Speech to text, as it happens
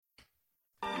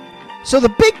So the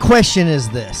big question is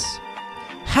this: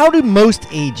 how do most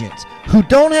agents who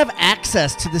don't have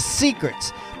access to the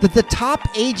secrets that the top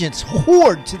agents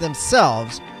hoard to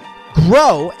themselves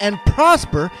grow and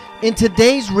prosper in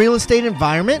today's real estate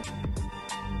environment?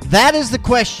 That is the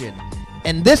question,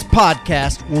 and this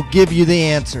podcast will give you the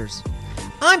answers.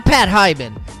 I'm Pat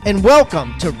Hiban, and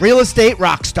welcome to Real Estate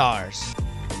Rockstars.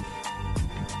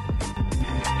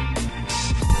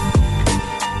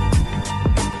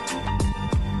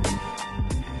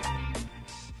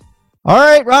 All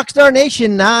right, Rockstar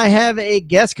Nation, now I have a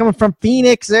guest coming from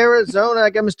Phoenix, Arizona.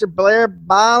 I got Mr. Blair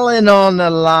Ballen on the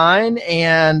line,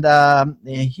 and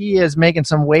he is making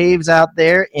some waves out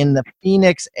there in the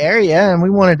Phoenix area, and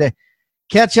we wanted to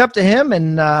catch up to him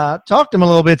and talk to him a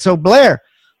little bit. So, Blair,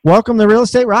 welcome to Real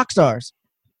Estate Rockstars.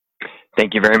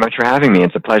 Thank you very much for having me.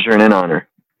 It's a pleasure and an honor.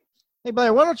 Hey,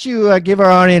 Blair, why don't you give our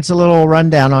audience a little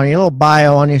rundown on you, a little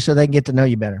bio on you so they can get to know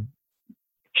you better?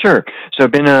 Sure. So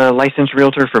I've been a licensed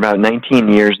realtor for about 19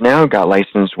 years now. Got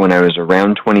licensed when I was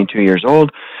around 22 years old.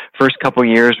 First couple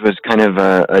years was kind of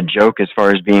a joke as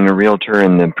far as being a realtor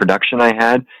and the production I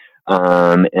had.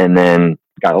 And then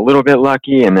got a little bit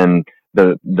lucky, and then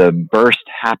the burst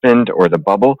happened, or the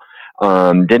bubble.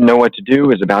 Didn't know what to do,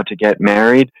 was about to get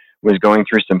married, was going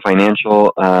through some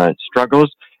financial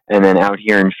struggles. And then out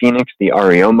here in Phoenix, the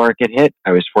REO market hit.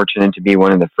 I was fortunate to be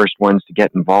one of the first ones to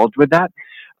get involved with that.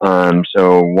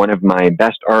 So one of my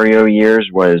best REO years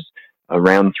was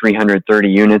around 330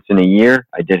 units in a year.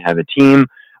 I did have a team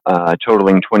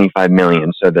totaling 25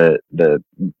 million. So the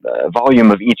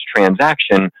volume of each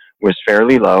transaction was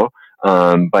fairly low,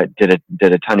 but did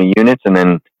a ton of units, and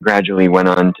then gradually went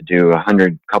on to do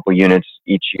 100 couple units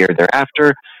each year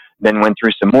thereafter. Then went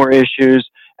through some more issues,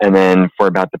 and then for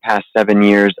about the past 7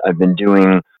 years, I've been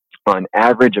doing on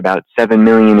average about 7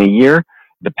 million a year.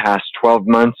 The past 12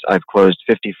 months, I've closed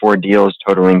 54 deals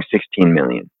totaling 16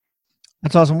 million.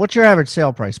 That's awesome. What's your average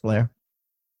sale price, Blair?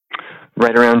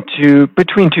 Right around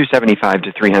between 275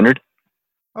 to 300.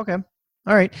 Okay.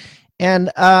 All right. And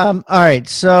all right.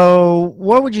 So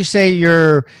what would you say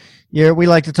we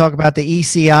like to talk about the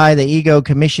ECI, the ego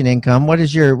commission income. What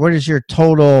is your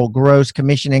total gross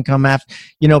commission income after,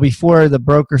 before the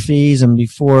broker fees and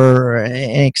before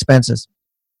any expenses?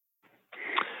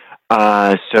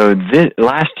 So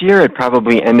last year, it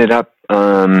probably ended up,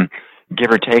 give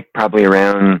or take, probably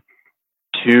around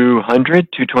 200,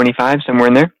 225, somewhere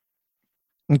in there.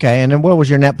 Okay. And then what was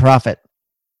your net profit?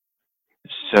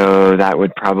 So that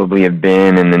would probably have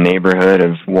been in the neighborhood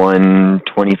of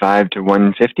 125 to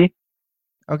 150.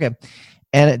 Okay.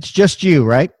 And it's just you,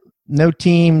 right? No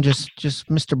team, just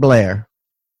Mr. Blair.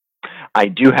 I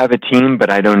do have a team, but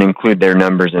I don't include their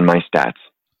numbers in my stats.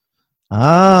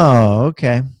 Oh,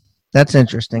 okay. That's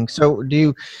interesting. So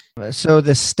the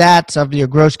stats of your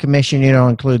gross commission, you don't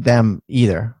include them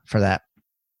either for that?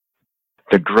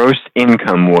 The gross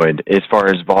income would. As far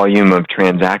as volume of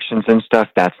transactions and stuff,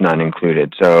 that's not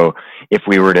included. So if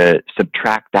we were to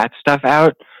subtract that stuff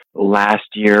out, last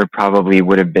year probably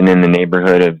would have been in the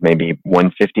neighborhood of maybe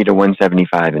 150 to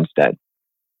 175 instead.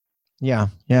 Yeah.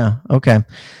 Okay.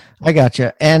 I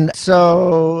gotcha. And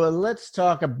so let's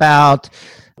talk about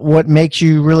what makes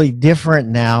you really different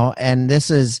now. And this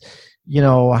is,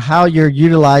 how you're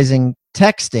utilizing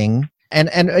texting. And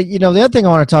the other thing I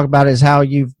want to talk about is how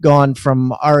you've gone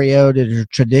from REO to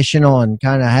traditional and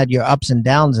kind of had your ups and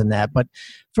downs in that. But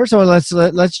first of all,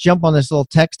 let's jump on this little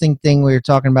texting thing we were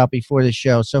talking about before the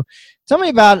show. So tell me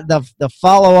about the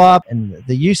follow-up and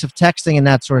the use of texting and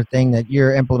that sort of thing that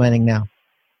you're implementing now.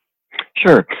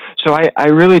 Sure. So I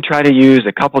really try to use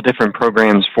a couple different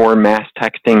programs for mass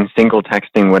texting, single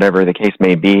texting, whatever the case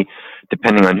may be,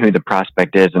 depending on who the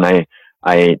prospect is. And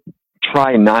I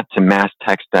try not to mass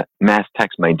text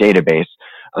my database,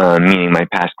 meaning my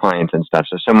past clients and stuff.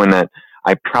 So someone that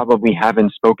I probably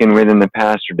haven't spoken with in the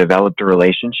past or developed a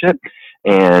relationship.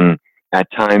 And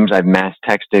at times I've mass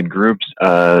texted groups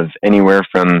of anywhere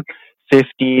from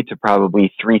 50 to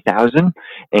probably 3,000,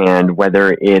 and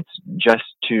whether it's just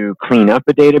to clean up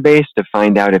a database to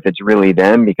find out if it's really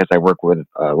them, because I work with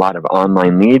a lot of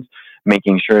online leads,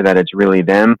 making sure that it's really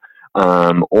them,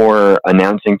 or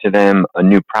announcing to them a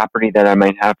new property that I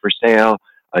might have for sale,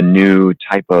 a new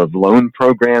type of loan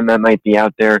program that might be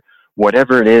out there,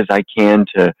 whatever it is I can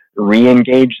to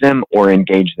re-engage them or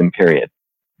engage them, period.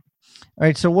 All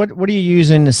right, so what are you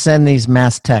using to send these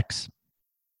mass texts?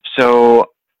 So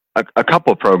a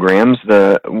couple programs.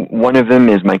 One of them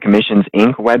is my Commissions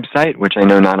Inc. website, which I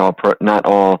know not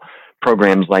all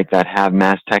programs like that have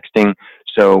mass texting.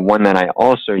 So one that I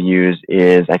also use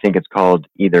is, I think it's called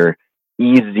either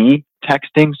EZ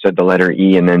texting, so the letter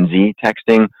E and then Z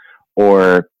texting,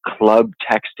 or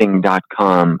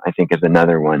clubtexting.com, I think, is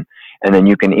another one. And then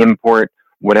you can import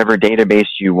whatever database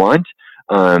you want.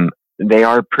 They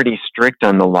are pretty strict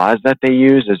on the laws that they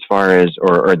use as far as,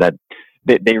 or that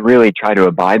they really try to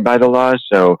abide by the laws.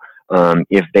 So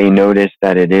if they notice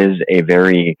that it is a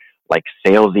very like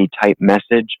salesy type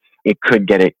message, it could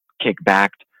get it kicked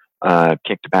back,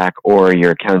 or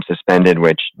your account suspended,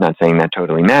 which not saying that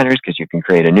totally matters because you can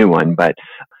create a new one. But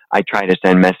I try to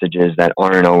send messages that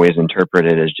aren't always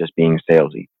interpreted as just being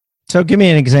salesy. So give me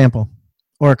an example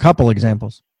or a couple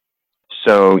examples.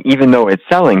 So even though it's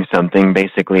selling something,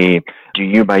 basically, do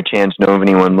you by chance know of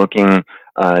anyone looking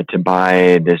to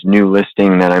buy this new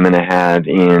listing that I'm going to have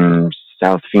in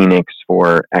South Phoenix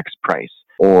for X price?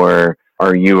 Or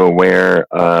are you aware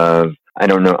of, I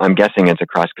don't know, I'm guessing it's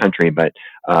across country, but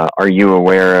are you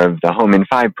aware of the Home in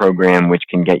 5 program, which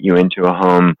can get you into a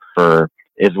home for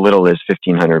as little as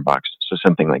 $1,500? So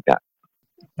something like that.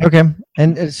 Okay.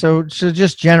 And so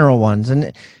just general ones.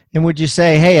 And would you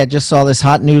say, hey, I just saw this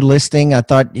hot new listing. I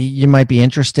thought you might be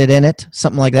interested in it.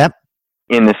 Something like that?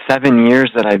 In the 7 years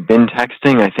that I've been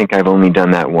texting, I think I've only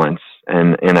done that once,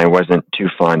 and I wasn't too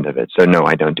fond of it. So no,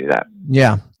 I don't do that.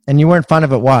 Yeah. And you weren't fond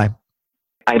of it. Why?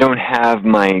 I don't have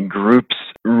my groups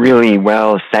really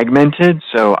well segmented,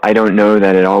 so I don't know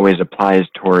that it always applies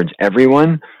towards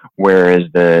everyone, whereas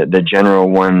the general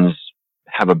ones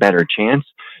have a better chance.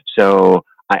 So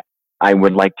I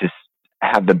would like to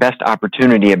have the best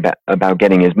opportunity about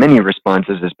getting as many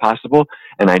responses as possible,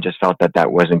 and I just felt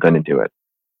that wasn't going to do it.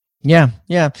 Yeah.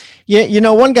 You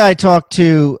know, one guy I talked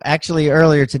to actually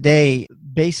earlier today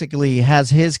basically has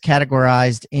his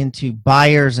categorized into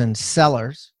buyers and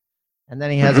sellers. And then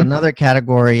he has another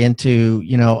category into,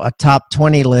 you know, a top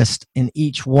 20 list in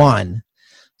each one.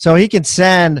 So he can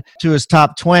send to his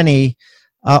top 20,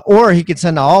 or he could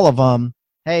send to all of them,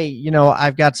 hey, you know,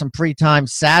 I've got some free time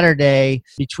Saturday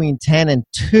between 10 and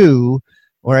 2,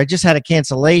 or I just had a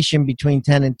cancellation between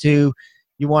 10 and 2.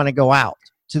 You want to go out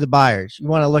to the buyers. You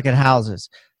want to look at houses.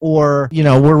 Or, you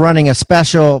know, we're running a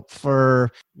special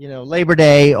for, you know, Labor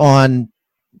Day on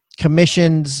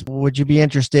commissions. Would you be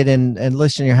interested in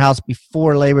listing your house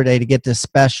before Labor Day to get this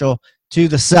special to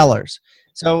the sellers?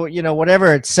 So, you know,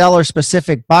 whatever, it's seller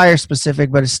specific, buyer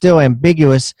specific, but it's still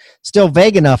ambiguous, still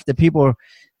vague enough that people,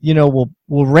 you know,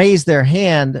 will raise their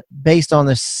hand based on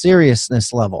the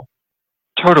seriousness level.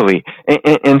 Totally.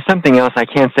 And something else, I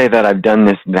can't say that I've done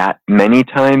this that many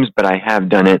times, but I have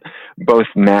done it both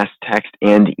mass text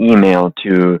and email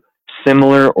to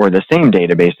similar or the same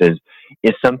databases,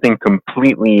 is something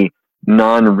completely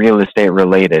non-real estate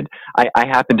related. I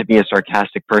happen to be a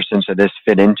sarcastic person, so this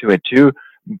fit into it too,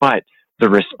 but the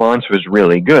response was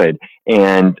really good.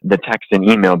 And the text and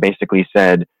email basically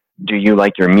said, do you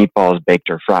like your meatballs baked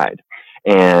or fried?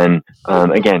 And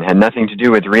again, had nothing to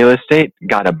do with real estate.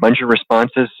 Got a bunch of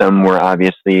responses. Some were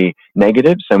obviously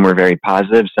negative. Some were very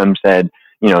positive. Some said,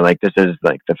 you know, like, this is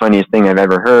like the funniest thing I've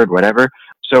ever heard, whatever.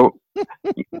 So,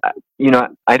 you know,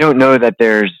 I don't know that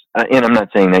there's, and I'm not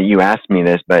saying that you asked me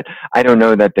this, but I don't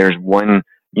know that there's one,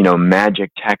 you know,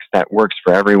 magic text that works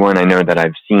for everyone. I know that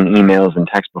I've seen emails and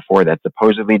texts before that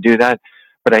supposedly do that.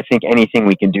 But I think anything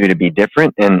we can do to be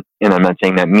different, and I'm not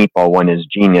saying that meatball one is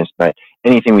genius, but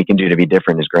anything we can do to be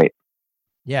different is great.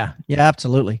 Yeah,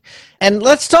 absolutely. And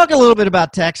let's talk a little bit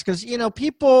about text, because, you know,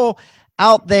 people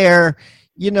out there,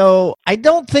 you know, I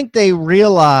don't think they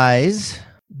realize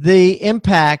the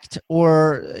impact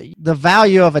or the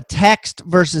value of a text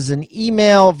versus an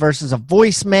email versus a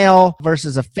voicemail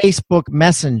versus a Facebook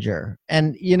Messenger.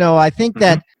 And, you know, I think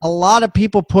that a lot of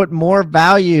people put more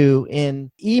value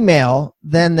in email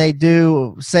than they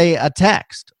do, say, a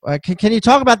text. Can you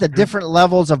talk about the different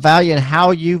levels of value and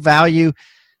how you value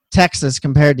text as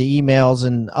compared to emails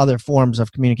and other forms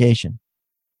of communication?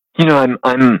 You know,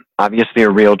 I'm obviously a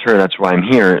realtor. That's why I'm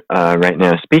here right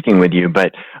now speaking with you.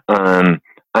 But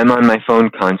I'm on my phone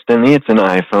constantly. It's an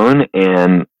iPhone,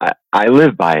 and I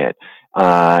live by it.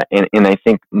 And I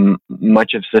think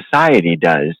much of society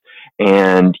does.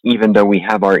 And even though we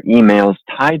have our emails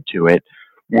tied to it,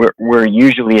 we're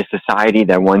usually a society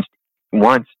that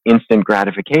wants instant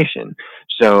gratification.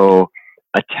 So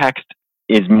a text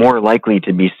is more likely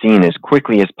to be seen as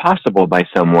quickly as possible by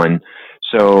someone.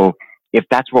 So if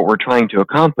that's what we're trying to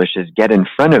accomplish, is get in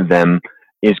front of them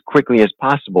as quickly as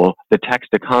possible, the text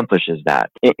accomplishes that.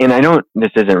 And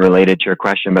this isn't related to your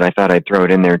question, but I thought I'd throw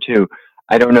it in there too.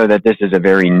 I don't know that this is a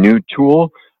very new tool,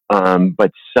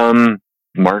 but some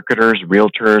marketers,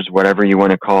 realtors, whatever you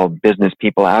want to call business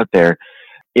people out there,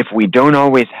 if we don't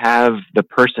always have the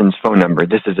person's phone number,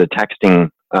 this is a texting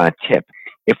tip.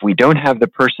 If we don't have the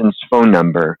person's phone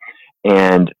number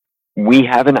and we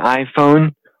have an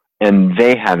iPhone, and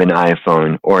they have an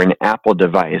iPhone or an Apple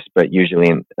device, but usually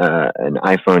an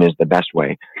iPhone is the best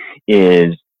way,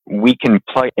 is we can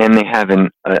plug, and they have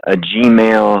a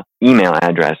Gmail email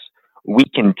address. We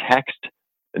can text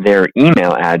their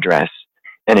email address,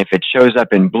 and if it shows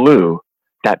up in blue,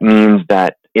 that means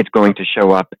that it's going to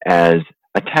show up as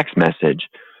a text message.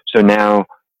 So now,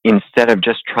 instead of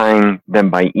just trying them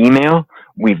by email,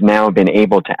 we've now been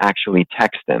able to actually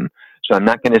text them. So I'm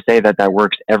not going to say that that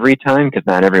works every time, because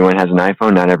not everyone has an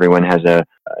iPhone, not everyone has a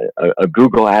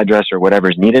Google address or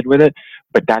whatever's needed with it,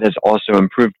 but that has also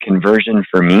improved conversion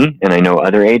for me, and I know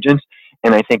other agents.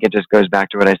 And I think it just goes back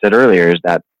to what I said earlier, is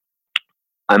that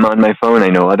I'm on my phone, I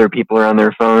know other people are on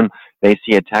their phone, they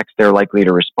see a text, they're likely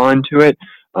to respond to it.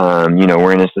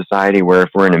 We're in a society where if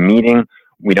we're in a meeting,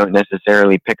 we don't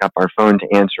necessarily pick up our phone to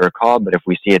answer a call, but if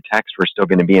we see a text, we're still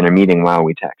going to be in a meeting while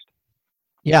we text.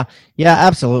 Yeah,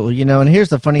 absolutely. And here's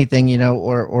the funny thing,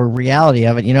 or reality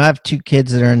of it. I have two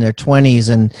kids that are in their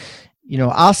 20s, and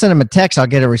I'll send them a text, I'll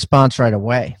get a response right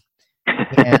away.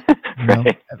 And,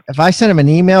 Right. If I send them an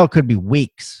email, it could be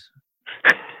weeks.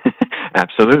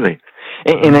 Absolutely.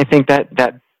 And I think that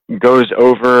goes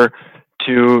over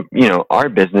to, our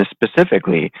business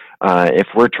specifically. If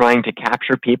we're trying to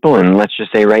capture people, and let's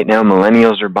just say right now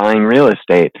millennials are buying real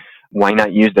estate, why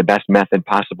not use the best method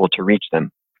possible to reach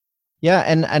them? Yeah,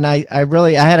 and I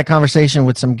had a conversation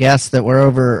with some guests that were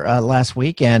over last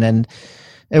weekend, and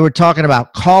they were talking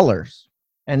about callers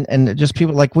and just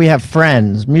people, like we have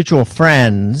friends, mutual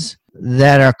friends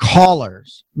that are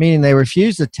callers, meaning they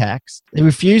refuse the text, they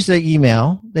refuse the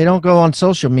email, they don't go on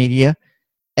social media,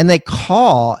 and they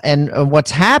call. And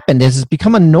what's happened is it's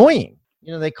become annoying.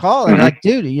 They call and like,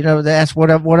 dude, they ask, what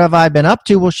have I been up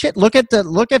to? Well, shit, look at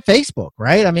Facebook,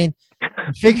 right? I mean,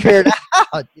 figure it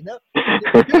out.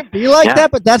 It could be like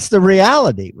that, but that's the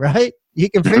reality, right? You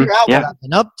can figure out what I've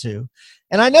been up to.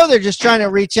 And I know they're just trying to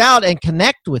reach out and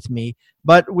connect with me,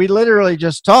 but we literally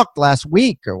just talked last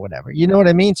week or whatever. You know what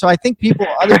I mean? So I think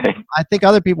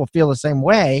other people feel the same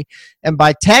way. And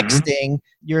by texting,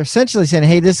 you're essentially saying,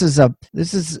 hey, this is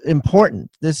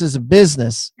important. This is a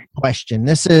business question.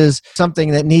 This is something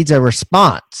that needs a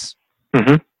response.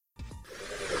 Mm-hmm.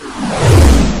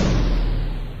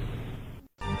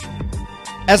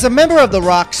 As a member of the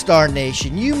Rockstar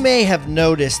Nation, you may have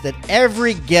noticed that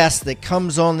every guest that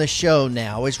comes on the show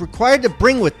now is required to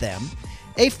bring with them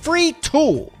a free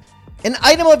tool, an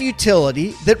item of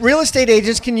utility that real estate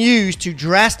agents can use to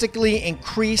drastically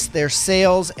increase their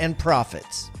sales and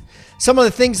profits. Some of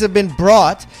the things that have been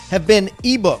brought have been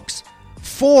ebooks,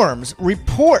 forms,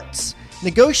 reports,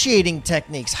 negotiating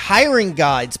techniques, hiring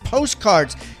guides,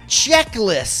 postcards,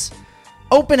 checklists,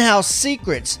 open house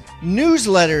secrets,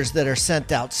 newsletters that are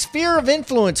sent out, sphere of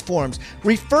influence forms,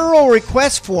 referral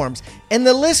request forms, and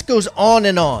the list goes on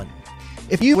and on.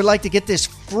 If you would like to get this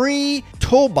free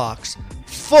toolbox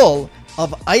full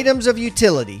of items of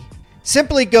utility,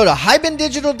 simply go to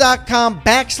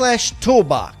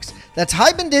hibandigital.com/toolbox. That's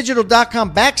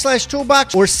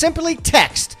hibandigital.com/toolbox, or simply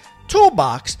text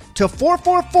toolbox to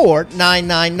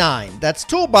 444-999. That's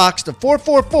toolbox to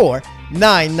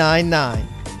 444-999.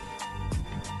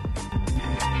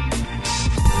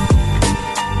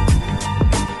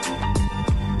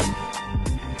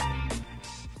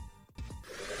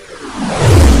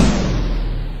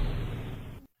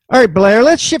 All right, Blair,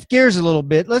 let's shift gears a little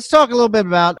bit. Let's talk a little bit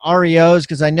about REOs,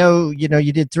 because I know, you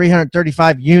did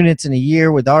 335 units in a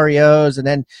year with REOs, and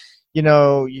then,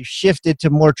 you shifted to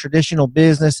more traditional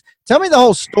business. Tell me the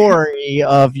whole story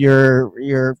of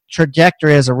your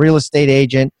trajectory as a real estate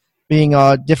agent, being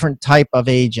a different type of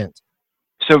agent.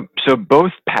 So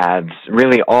both paths,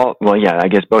 really I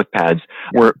guess both paths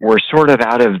were sort of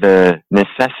out of the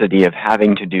necessity of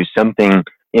having to do something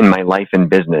in my life and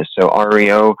business. So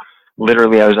REO,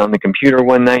 literally, I was on the computer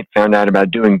one night, found out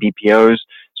about doing BPOs,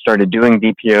 started doing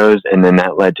BPOs, and then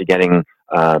that led to getting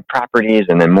properties,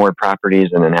 and then more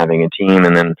properties, and then having a team,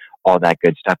 and then all that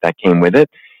good stuff that came with it.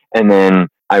 And then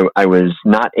I was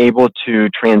not able to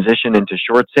transition into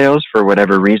short sales for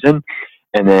whatever reason.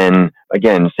 And then,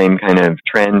 again, same kind of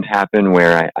trend happened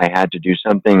where I had to do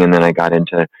something, and then I got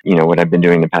into, what I've been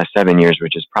doing the past 7 years,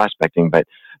 which is prospecting. But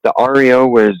the REO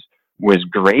was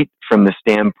great from the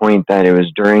standpoint that it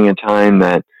was during a time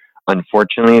that,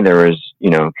 unfortunately, there was,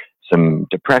 some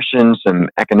depression, some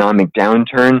economic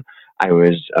downturn.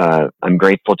 I'm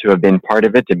grateful to have been part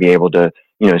of it, to be able to,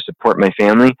 support my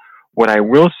family. What I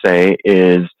will say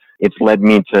is it's led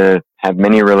me to have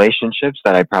many relationships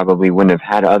that I probably wouldn't have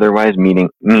had otherwise, meeting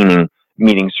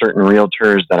certain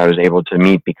realtors that I was able to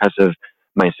meet because of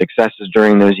my successes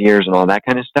during those years and all that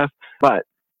kind of stuff. But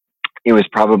it was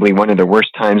probably one of the worst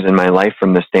times in my life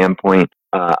from the standpoint,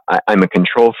 I'm a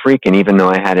control freak, and even though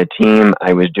I had a team,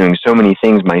 I was doing so many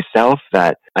things myself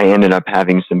that I ended up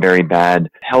having some very bad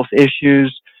health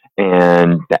issues,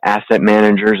 and the asset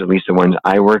managers, at least the ones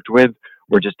I worked with,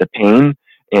 were just a pain,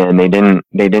 and they didn't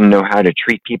know how to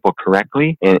treat people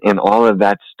correctly, and all of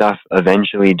that stuff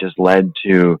eventually just led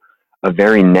to a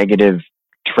very negative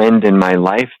trend in my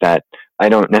life that I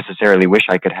don't necessarily wish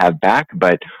I could have back,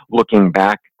 but looking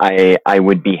back, I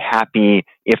would be happy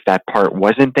if that part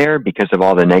wasn't there because of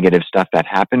all the negative stuff that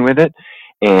happened with it.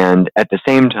 And at the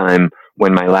same time,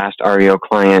 when my last REO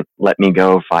client let me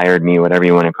go, fired me, whatever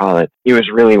you want to call it, it was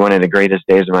really one of the greatest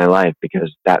days of my life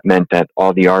because that meant that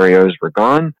all the REOs were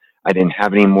gone. I didn't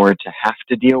have any more to have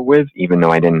to deal with, even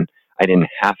though I didn't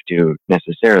have to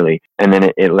necessarily. And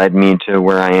then it led me to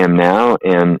where I am now,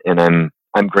 and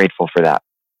I'm grateful for that.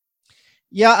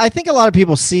 Yeah, I think a lot of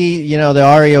people see,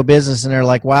 the REO business and they're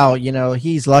like, wow,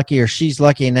 he's lucky or she's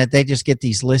lucky and that they just get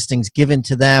these listings given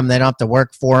to them. They don't have to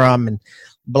work for them and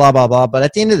blah, blah, blah. But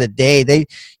at the end of the day, they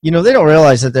don't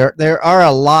realize that there are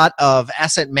a lot of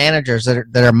asset managers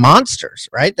that are monsters,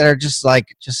 right? That are just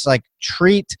like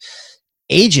treat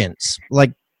agents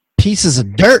like pieces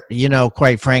of dirt,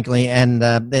 quite frankly. And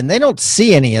they don't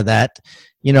see any of that,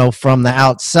 from the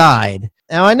outside.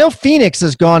 Now, I know Phoenix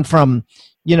has gone from,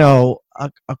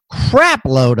 a crap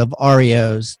load of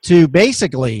REOs to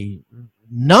basically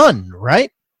none,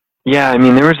 right? Yeah, I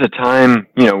mean, there was a time,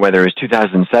 whether it was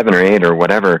 2007 or 8 or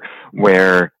whatever,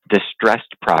 where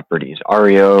distressed properties,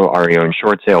 REO and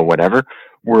short sale, whatever,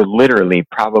 were literally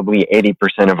probably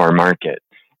 80% of our market.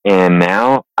 And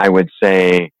now I would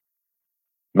say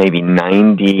maybe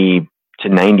 90 to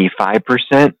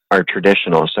 95% are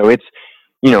traditional. So it's,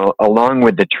 along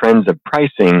with the trends of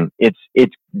pricing,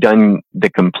 it's done the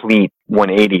complete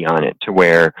 180 on it to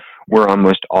where we're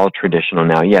almost all traditional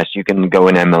now. Yes, you can go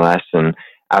in MLS and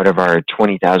out of our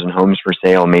 20,000 homes for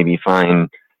sale, maybe find,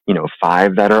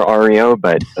 5 that are REO,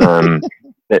 but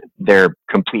that they're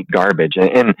complete garbage.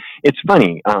 And it's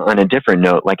funny, on a different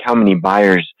note, like how many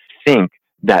buyers think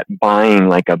that buying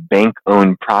like a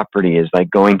bank-owned property is like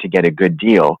going to get a good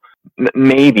deal.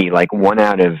 Maybe like 1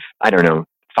 out of,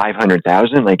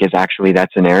 500,000, like is actually that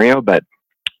scenario. But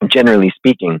generally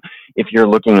speaking, if you're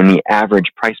looking in the average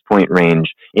price point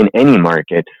range in any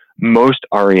market, most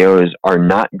REOs are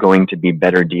not going to be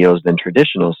better deals than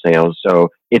traditional sales. So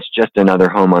it's just another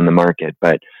home on the market.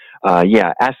 But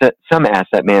some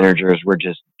asset managers were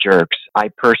just jerks. I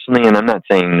personally, and I'm not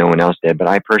saying no one else did, but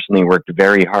I personally worked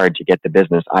very hard to get the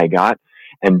business I got,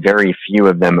 and very few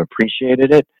of them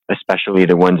appreciated it, especially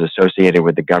the ones associated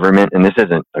with the government. And this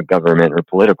isn't a government or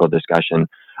political discussion,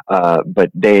 but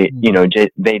they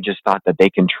just thought that they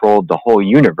controlled the whole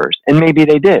universe, and maybe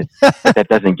they did, but that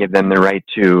doesn't give them the right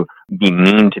to be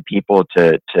mean to people,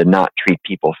 to not treat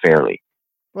people fairly.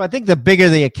 Well, I think the bigger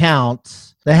the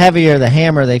account, the heavier the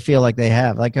hammer they feel like they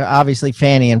have. Like obviously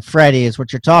Fannie and Freddie is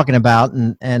what you're talking about.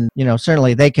 And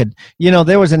certainly they could,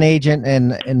 there was an agent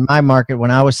in my market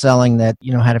when I was selling that,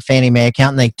 had a Fannie Mae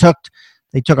account, and they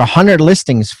took 100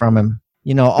 listings from him,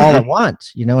 all at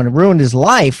once, and it ruined his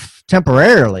life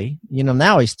temporarily.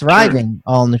 Now he's thriving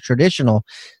all in the traditional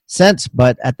sense.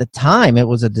 But at the time it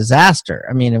was a disaster.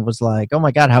 I mean, it was like, oh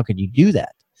my God, how could you do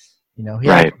that? He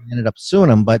right. ended up suing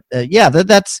him, but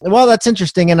that's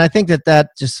interesting, and I think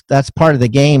that's part of the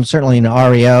game, certainly in the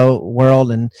REO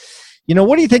world. And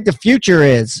what do you think the future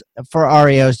is for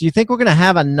REOs? Do you think we're going to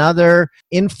have another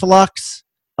influx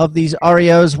of these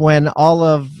REOs when all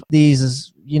of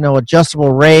these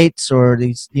adjustable rates or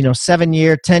these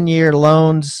 7-year, 10-year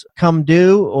loans come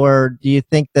due, or do you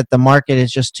think that the market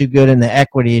is just too good and the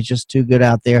equity is just too good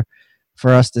out there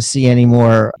for us to see any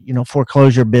more,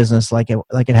 foreclosure business like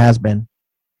it has been?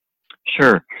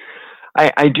 Sure.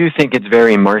 I do think it's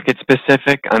very market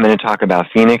specific. I'm going to talk about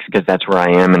Phoenix because that's where I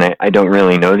am, and I don't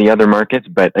really know the other markets.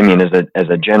 But I mean, as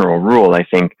a general rule, I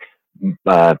think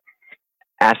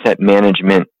asset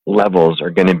management levels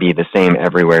are going to be the same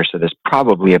everywhere. So this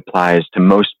probably applies to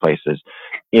most places.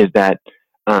 Is that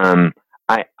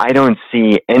I don't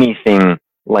see anything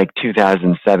like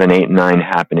 2007, 8, 9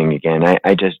 happening again.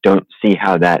 I just don't see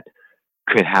how that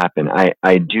could happen.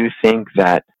 I do think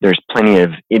that there's plenty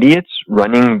of idiots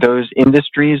running those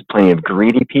industries, plenty of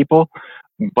greedy people,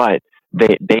 but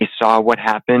they saw what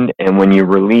happened. And when you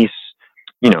release,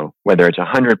 whether it's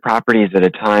 100 properties at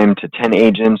a time to 10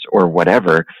 agents or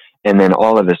whatever, and then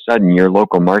all of a sudden your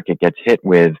local market gets hit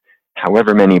with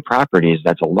however many properties,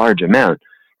 that's a large amount.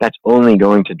 That's only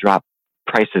going to drop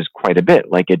prices quite a bit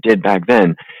like it did back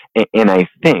then. And I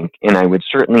think, and I would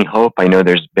certainly hope, I know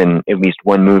there's been at least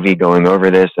one movie going over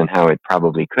this and how it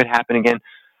probably could happen again.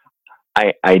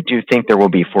 I do think there will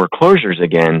be foreclosures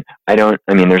again. I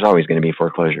mean, there's always going to be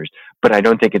foreclosures, but I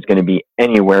don't think it's going to be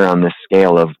anywhere on the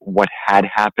scale of what had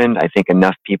happened. I think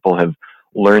enough people have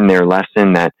learned their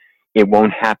lesson that it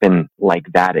won't happen like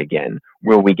that again.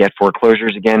 Will we get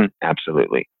foreclosures again?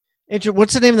 Absolutely.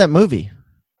 What's the name of that movie?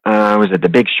 Was it The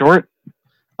Big Short?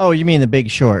 Oh, you mean The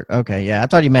Big Short? Okay, yeah. I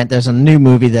thought you meant there's a new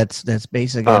movie that's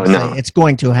basically no. it's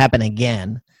going to happen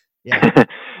again. Yeah.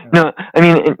 No, I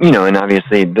mean, and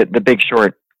obviously the Big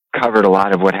Short covered a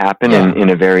lot of what happened in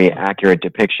a very accurate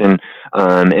depiction,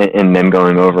 and then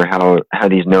going over how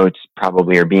these notes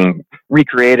probably are being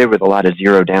recreated with a lot of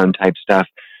zero down type stuff.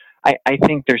 I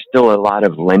think there's still a lot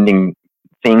of lending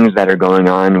things that are going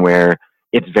on where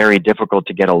it's very difficult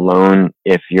to get a loan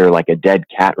if you're like a dead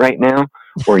cat right now,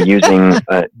 or using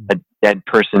a dead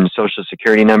person's social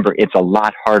security number. It's a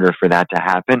lot harder for that to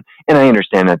happen. And I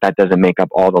understand that doesn't make up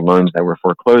all the loans that were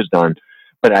foreclosed on,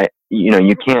 but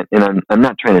you can't, and I'm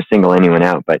not trying to single anyone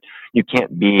out, but you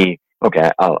can't be,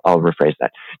 okay, I'll rephrase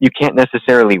that. You can't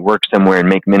necessarily work somewhere and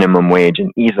make minimum wage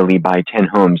and easily buy 10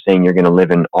 homes saying you're going to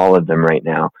live in all of them right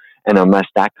now. And unless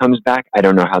that comes back, I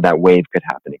don't know how that wave could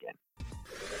happen again.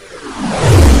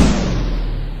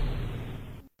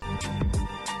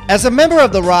 As a member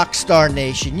of the Rockstar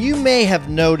Nation, you may have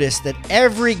noticed that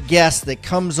every guest that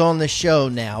comes on the show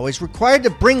now is required to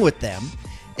bring with them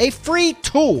a free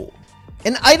tool,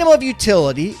 an item of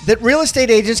utility that real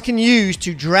estate agents can use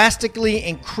to drastically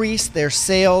increase their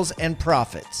sales and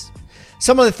profits.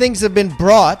 Some of the things that have been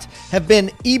brought have been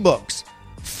ebooks,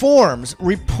 forms,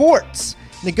 reports,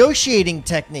 negotiating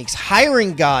techniques,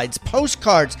 hiring guides,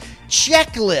 postcards,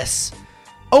 checklists,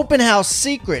 open house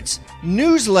secrets,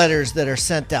 newsletters that are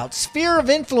sent out, sphere of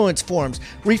influence forms,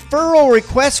 referral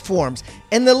request forms,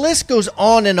 and the list goes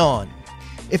on and on.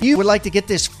 If you would like to get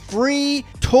this free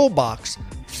toolbox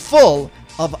full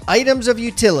of items of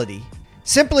utility,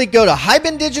 simply go to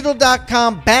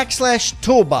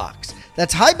hibandigital.com/toolbox.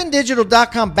 That's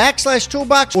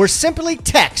hibandigital.com/toolbox, or simply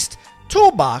text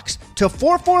toolbox to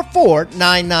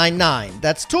 444-999.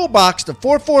 That's toolbox to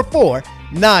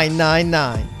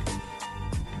 444-999.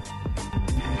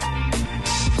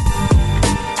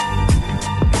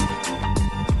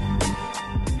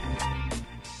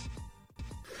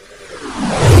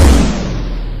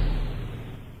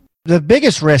 The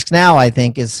biggest risk now, I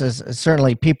think, is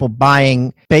certainly people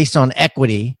buying based on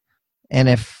equity. And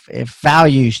if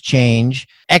values change,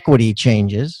 equity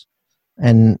changes.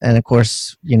 And of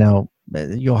course, you'll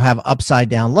have upside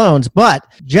down loans, but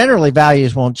generally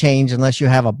values won't change unless you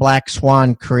have a black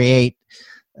swan create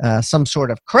some sort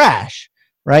of crash,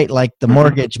 right? Like the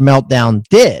mortgage meltdown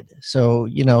did. So,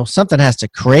 something has to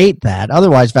create that.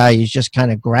 Otherwise, values just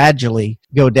kind of gradually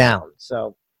go down.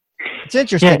 So it's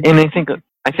interesting. Yeah, and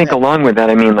I think along with that,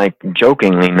 I mean, like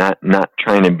jokingly, not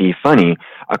trying to be funny,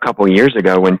 a couple years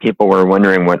ago when people were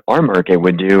wondering what our market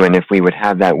would do and if we would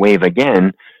have that wave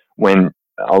again, when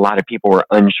a lot of people were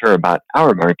unsure about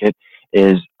our market,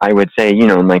 is I would say,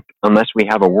 like, unless we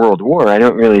have a world war, I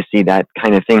don't really see that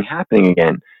kind of thing happening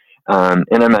again. And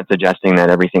I'm not suggesting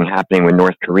that everything happening with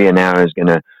North Korea now is going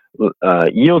to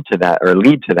yield to that or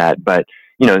lead to that, but,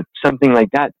 something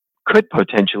like that could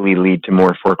potentially lead to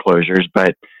more foreclosures,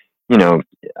 but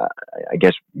I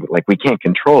guess like we can't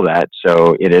control that.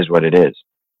 So it is what it is.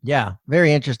 Yeah.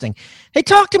 Very interesting. Hey,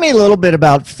 talk to me a little bit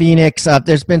about Phoenix.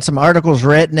 There's been some articles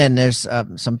written and there's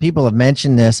some people have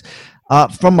mentioned this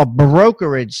from a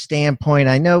brokerage standpoint.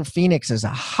 I know Phoenix is a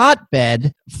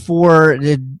hotbed for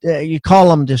you call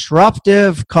them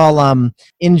disruptive, call them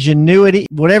ingenuity,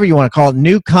 whatever you want to call it,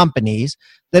 new companies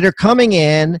that are coming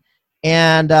in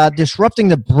and disrupting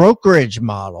the brokerage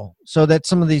model, so that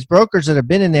some of these brokers that have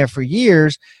been in there for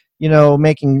years,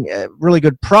 making really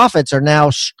good profits, are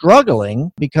now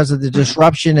struggling because of the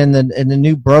disruption and the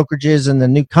new brokerages and the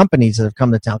new companies that have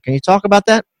come to town. Can you talk about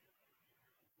that?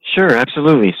 Sure,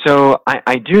 absolutely. So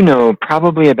I do know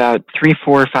probably about 3,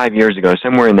 4, 5 years ago,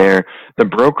 somewhere in there, the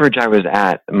brokerage I was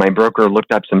at, my broker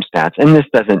looked up some stats, and this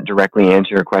doesn't directly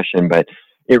answer your question, but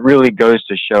it really goes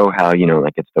to show how,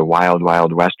 like it's the wild,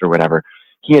 wild west or whatever.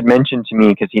 He had mentioned to me,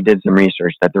 because he did some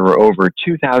research, that there were over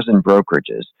 2,000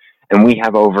 brokerages, and we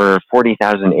have over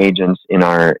 40,000 agents in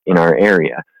our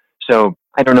area. So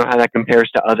I don't know how that compares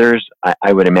to others.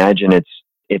 I would imagine it's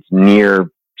near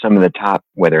some of the top,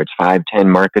 whether it's 5, 10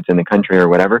 markets in the country or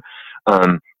whatever.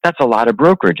 That's a lot of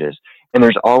brokerages, and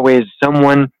there's always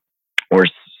someone or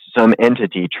some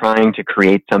entity trying to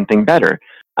create something better.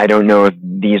 I don't know if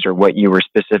these are what you were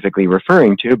specifically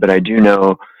referring to, but I do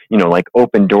know, like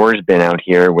Open Door's been out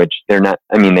here, which they're not,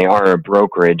 they are a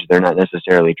brokerage. They're not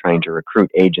necessarily trying to recruit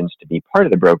agents to be part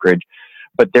of the brokerage,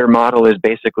 but their model is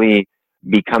basically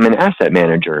become an asset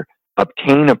manager,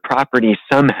 obtain a property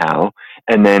somehow,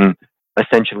 and then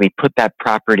essentially put that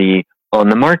property on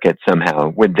the market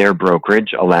somehow with their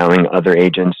brokerage, allowing other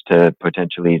agents to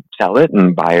potentially sell it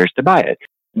and buyers to buy it.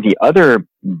 The other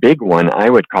big one, I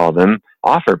would call them,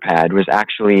 OfferPad, was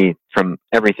actually, from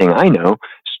everything I know,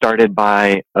 started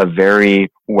by a very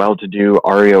well-to-do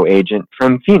REO agent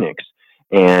from Phoenix.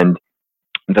 And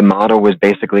the model was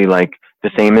basically like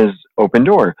the same as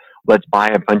Opendoor. Let's buy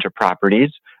a bunch of properties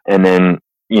and then,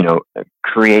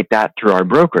 create that through our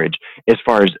brokerage. As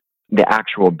far as the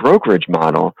actual brokerage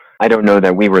model, I don't know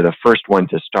that we were the first one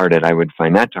to start it. I would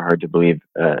find that too hard to believe.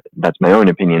 That's my own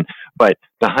opinion. But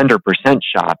the 100%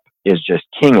 shop is just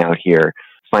king out here.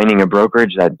 Finding a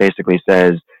brokerage that basically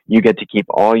says you get to keep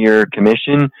all your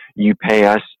commission, you pay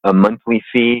us a monthly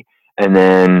fee, and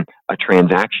then a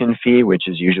transaction fee, which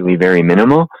is usually very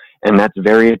minimal. And that's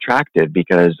very attractive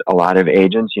because a lot of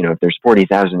agents, if there's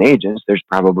 40,000 agents, there's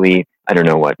probably, I don't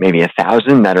know what, maybe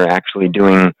 1,000 that are actually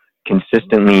doing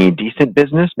consistently decent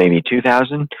business, maybe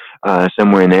 2,000,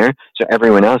 somewhere in there. So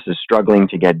everyone else is struggling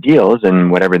to get deals,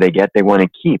 and whatever they get, they want to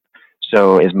keep.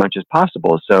 So as much as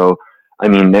possible. So, I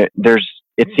mean,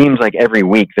 it seems like every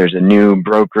week there's a new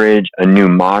brokerage, a new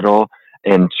model.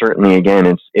 And certainly, again,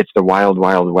 it's the wild,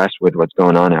 wild west with what's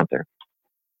going on out there.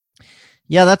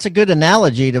 Yeah, that's a good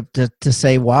analogy to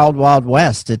say wild, wild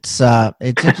west. It's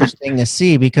interesting to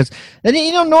see because, and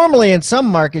normally in some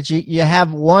markets you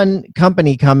have one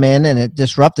company come in and it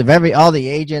disruptive all the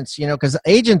agents, because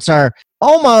agents are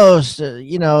almost,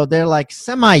 they're like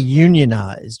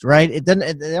semi-unionized, right? They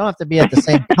don't have to be at the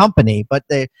same company, but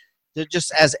they're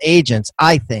just as agents,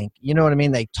 I think. You know what I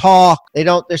mean? They talk.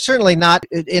 They're certainly not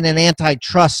in an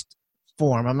antitrust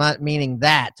form. I'm not meaning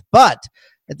that. But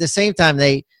at the same time,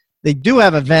 they do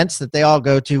have events that they all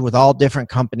go to with all different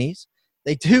companies.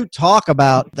 They do talk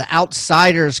about the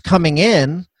outsiders coming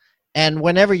in. And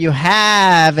whenever you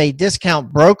have a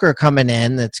discount broker coming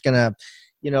in that's going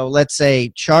to, let's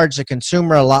say, charge the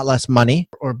consumer a lot less money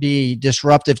or be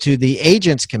disruptive to the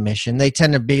agent's commission, they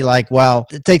tend to be like, well,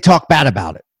 they talk bad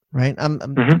about it. Right.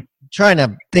 I'm trying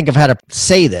to think of how to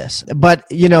say this, but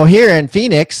here in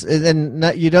Phoenix,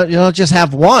 then you don't just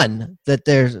have one that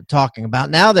they're talking about.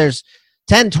 Now there's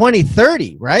 10, 20,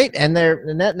 30, right? And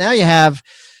now you have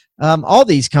all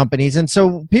these companies. And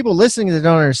so people listening that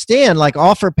don't understand, like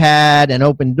OfferPad and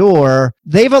Opendoor,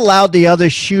 they've allowed the other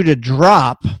shoe to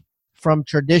drop from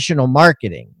traditional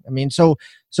marketing. I mean, so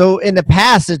in the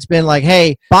past, it's been like,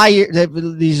 hey, buy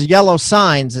these yellow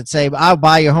signs that say, I'll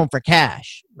buy your home for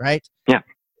cash, right? Yeah.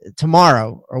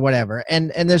 Tomorrow or whatever.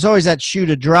 And there's always that shoe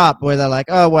to drop where they're like,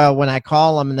 oh, well, when I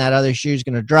call them and that other shoe is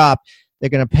going to drop, they're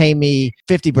going to pay me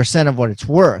 50% of what it's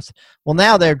worth. Well,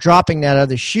 now they're dropping that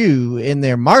other shoe in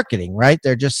their marketing, right?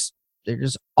 They're just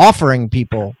offering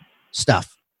people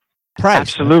stuff. Price.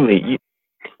 Absolutely. Right?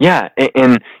 Yeah,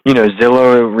 and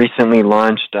Zillow recently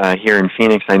launched here in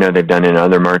Phoenix. I know they've done it in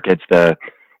other markets, the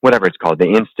whatever it's called,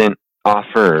 the instant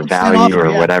offer or value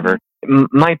or whatever.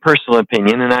 My personal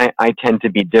opinion, and I tend to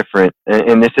be different,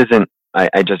 and this isn't,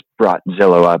 I just brought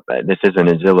Zillow up. This isn't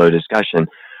a Zillow discussion.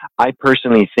 I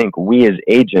personally think we as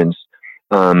agents,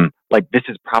 this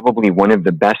is probably one of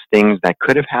the best things that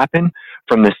could have happened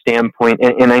from the standpoint,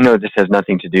 and I know this has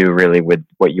nothing to do really with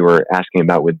what you were asking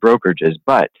about with brokerages,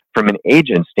 but from an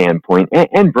agent standpoint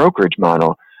and brokerage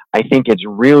model, I think it's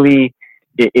really,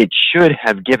 it should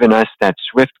have given us that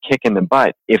swift kick in the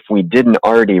butt if we didn't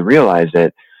already realize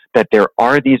it, that there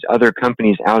are these other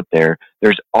companies out there.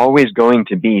 There's always going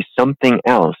to be something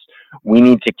else. We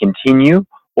need to continue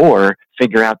or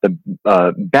figure out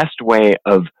the best way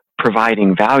of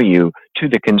providing value to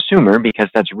the consumer, because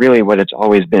that's really what it's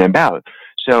always been about.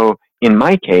 So in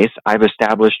my case, I've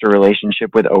established a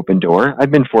relationship with Opendoor. I've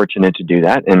been fortunate to do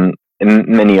that, and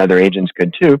many other agents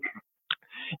could too.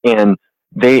 And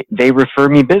they refer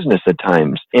me business at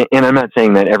times. And I'm not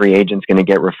saying that every agent's going to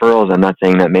get referrals. I'm not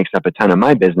saying that makes up a ton of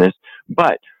my business,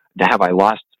 but have I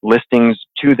lost listings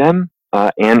to them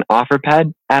and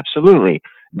OfferPad? Absolutely.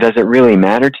 Does it really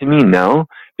matter to me? No,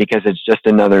 because it's just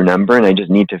another number and I just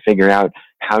need to figure out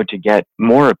how to get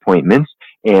more appointments,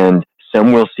 and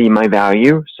some will see my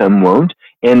value, some won't.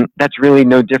 And that's really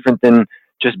no different than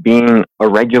just being a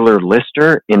regular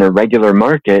lister in a regular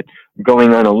market,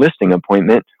 going on a listing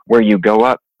appointment where you go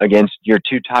up against your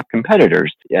two top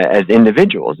competitors as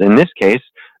individuals. In this case,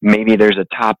 maybe there's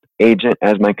a top agent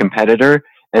as my competitor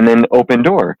and then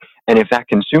Opendoor. And if that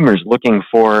consumer is looking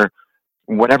for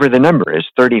whatever the number is,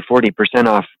 30, 40%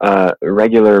 off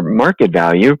regular market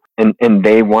value, and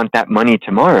they want that money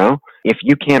tomorrow, if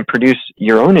you can't produce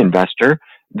your own investor,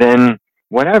 then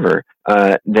whatever.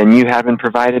 then you haven't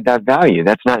provided that value.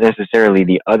 That's not necessarily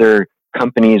the other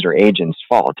companies or agents'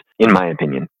 fault, in my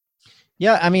opinion.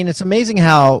 Yeah, I mean, it's amazing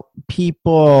how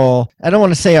people, I don't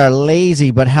want to say are lazy,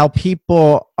 but how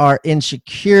people are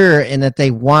insecure in that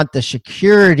they want the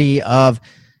security of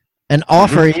an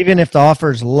offer, even if the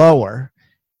offer is lower.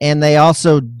 And they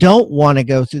also don't want to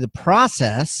go through the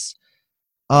process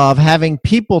of having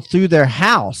people through their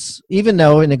house, even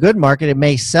though in a good market it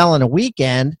may sell in a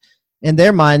weekend. In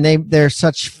their mind, there's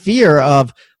such fear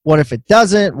of, what if it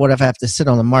doesn't? What if I have to sit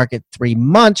on the market 3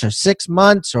 months or 6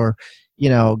 months, or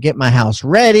get my house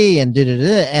ready and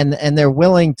and they're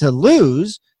willing to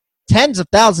lose tens of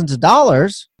thousands of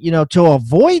dollars, to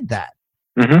avoid that.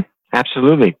 Mm-hmm.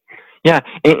 Absolutely. Yeah.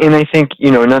 And I think,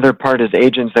 another part as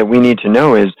agents that we need to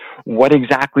know is, what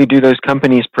exactly do those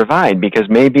companies provide? Because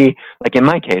maybe, like in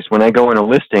my case, when I go on a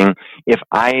listing, if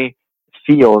I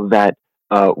feel that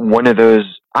one of those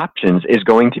options is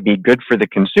going to be good for the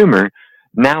consumer,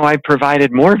 now I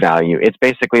provided more value. It's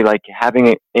basically like having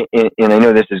it, and I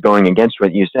know this is going against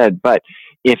what you said, but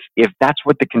if that's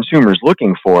what the consumer's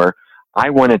looking for, I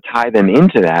want to tie them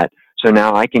into that. So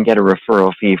now I can get a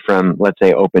referral fee from, let's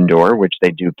say, Opendoor, which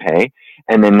they do pay.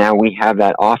 And then now we have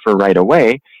that offer right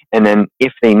away. And then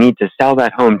if they need to sell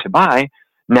that home to buy,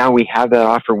 now we have that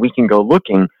offer. We can go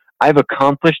looking. I've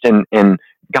accomplished and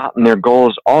gotten their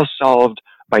goals all solved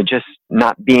by just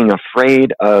not being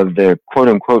afraid of the quote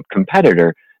unquote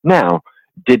competitor. Now,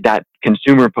 did that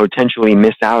consumer potentially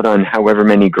miss out on however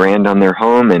many grand on their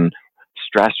home and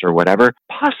stress or whatever?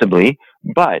 Possibly,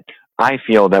 but I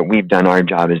feel that we've done our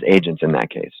job as agents in that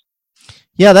case.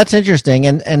 Yeah, that's interesting.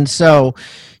 And so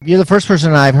you're the first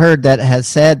person I've heard that has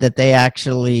said that they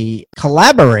actually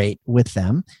collaborate with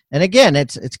them. And again,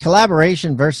 it's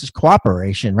collaboration versus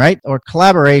cooperation, right? Or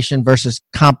collaboration versus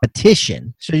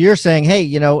competition. So you're saying, hey,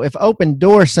 if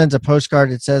Opendoor sends a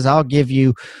postcard that says, I'll give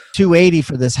you $280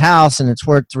 for this house and it's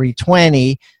worth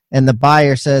 $320, and the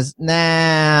buyer says,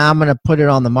 nah, I'm going to put it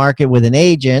on the market with an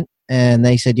agent. And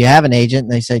they said, you have an agent?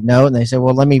 And they said, no. And they said,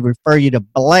 well, let me refer you to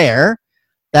Blair.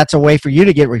 That's a way for you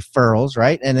to get referrals,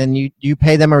 right? And then you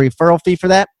pay them a referral fee for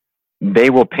that? They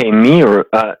will pay me,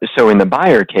 so in the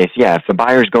buyer case, yeah, if the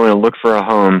buyer's going to look for a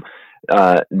home,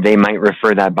 they might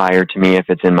refer that buyer to me if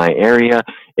it's in my area.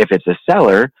 If it's a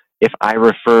seller, if I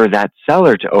refer that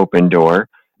seller to Opendoor,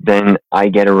 then I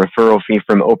get a referral fee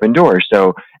from Opendoor.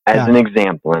 So as an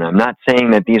example, and I'm not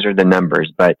saying that these are the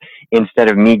numbers, but instead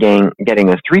of me getting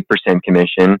a 3%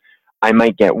 commission, I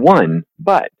might get 1%.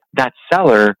 But that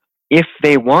seller, if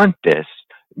they want this,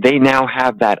 they now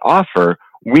have that offer.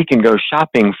 We can go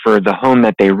shopping for the home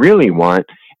that they really want,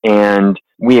 and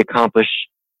we accomplish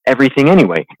everything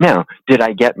anyway. Now, did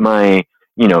I get my,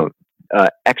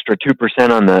 extra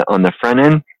 2% on the front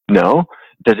end? No.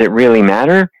 Does it really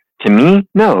matter? To me,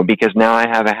 no, because now I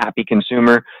have a happy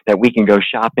consumer that we can go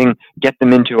shopping, get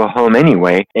them into a home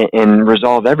anyway, and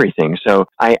resolve everything. So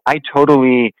I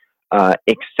totally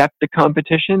accept the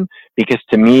competition, because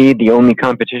to me, the only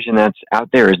competition that's out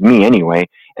there is me anyway.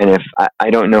 And if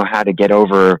I don't know how to get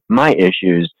over my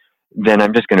issues, then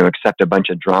I'm just going to accept a bunch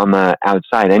of drama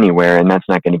outside anywhere, and that's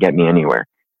not going to get me anywhere.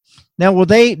 Now,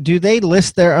 do they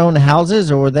list their own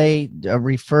houses, or will they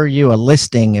refer you a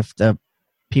listing if the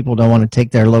people don't want to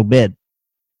take their low bid?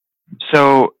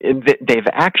 So they've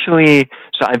actually,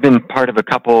 so I've been part of a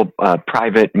couple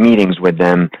private meetings with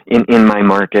them in my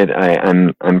market.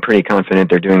 I'm pretty confident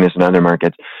they're doing this in other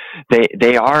markets.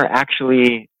 They are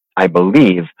actually, I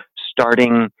believe,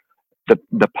 starting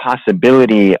the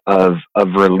possibility of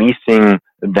releasing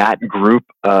that group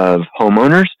of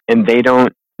homeowners, and they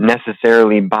don't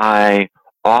necessarily buy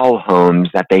all homes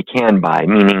that they can buy,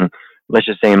 meaning, let's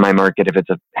just say in my market, if it's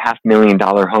a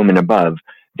 $500,000 home and above,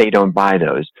 they don't buy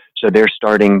those. So they're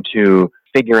starting to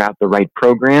figure out the right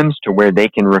programs to where they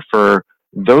can refer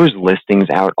those listings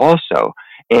out also.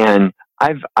 And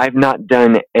I've not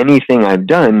done anything I've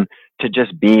done to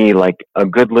just be like a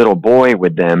good little boy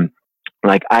with them.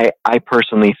 Like I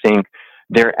personally think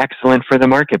they're excellent for the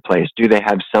marketplace. Do they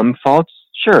have some faults?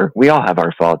 Sure, we all have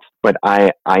our faults, but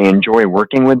I enjoy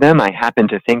working with them. I happen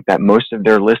to think that most of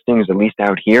their listings, at least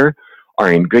out here,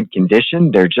 are in good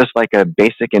condition. They're just like a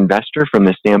basic investor from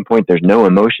the standpoint there's no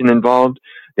emotion involved.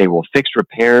 They will fix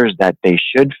repairs that they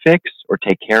should fix or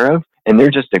take care of. And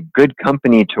they're just a good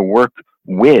company to work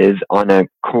with on a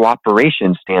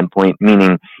cooperation standpoint,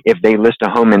 meaning if they list a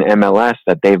home in MLS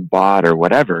that they've bought or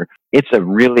whatever, it's a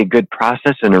really good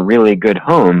process and a really good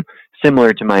home,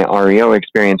 similar to my REO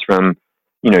experience from,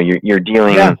 you're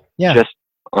dealing just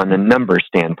on a number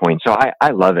standpoint. So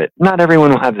I love it. Not everyone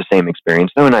will have the same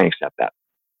experience, though, and I accept that.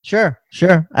 Sure.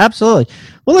 Absolutely.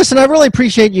 Well, listen, I really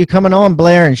appreciate you coming on,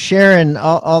 Blair, and sharing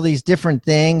all these different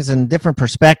things and different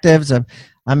perspectives.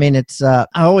 I mean, I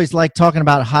always like talking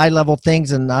about high level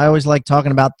things, and I always like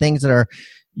talking about things that are,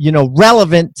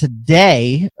 relevant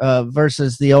today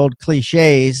versus the old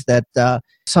cliches that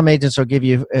some agents will give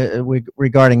you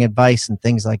regarding advice and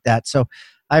things like that. So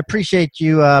I appreciate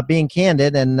you being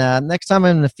candid. And next time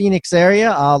I'm in the Phoenix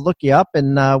area, I'll look you up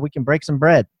and we can break some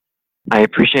bread. I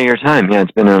appreciate your time. Yeah,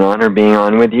 it's been an honor being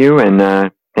on with you,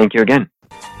 and thank you again.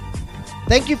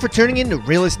 Thank you for tuning in to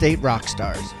Real Estate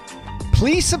Rockstars.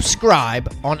 Please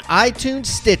subscribe on iTunes,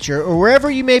 Stitcher, or wherever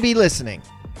you may be listening.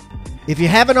 If you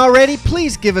haven't already,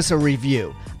 please give us a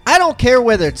review. I don't care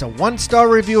whether it's a 1-star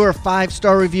review or a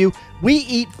 5-star review. We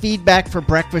eat feedback for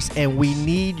breakfast, and we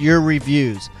need your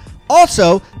reviews.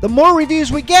 Also, the more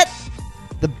reviews we get,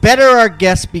 the better our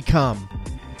guests become.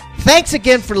 Thanks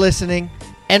again for listening.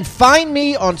 And find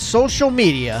me on social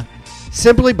media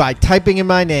simply by typing in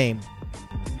my name.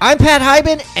 I'm Pat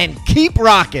Hiban, and keep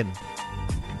rocking.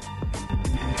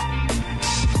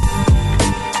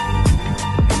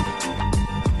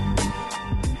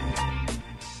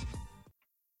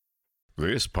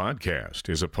 This podcast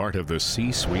is a part of the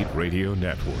C-Suite Radio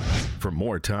Network. For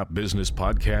more top business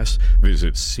podcasts,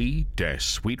 visit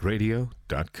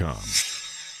c-suiteradio.com.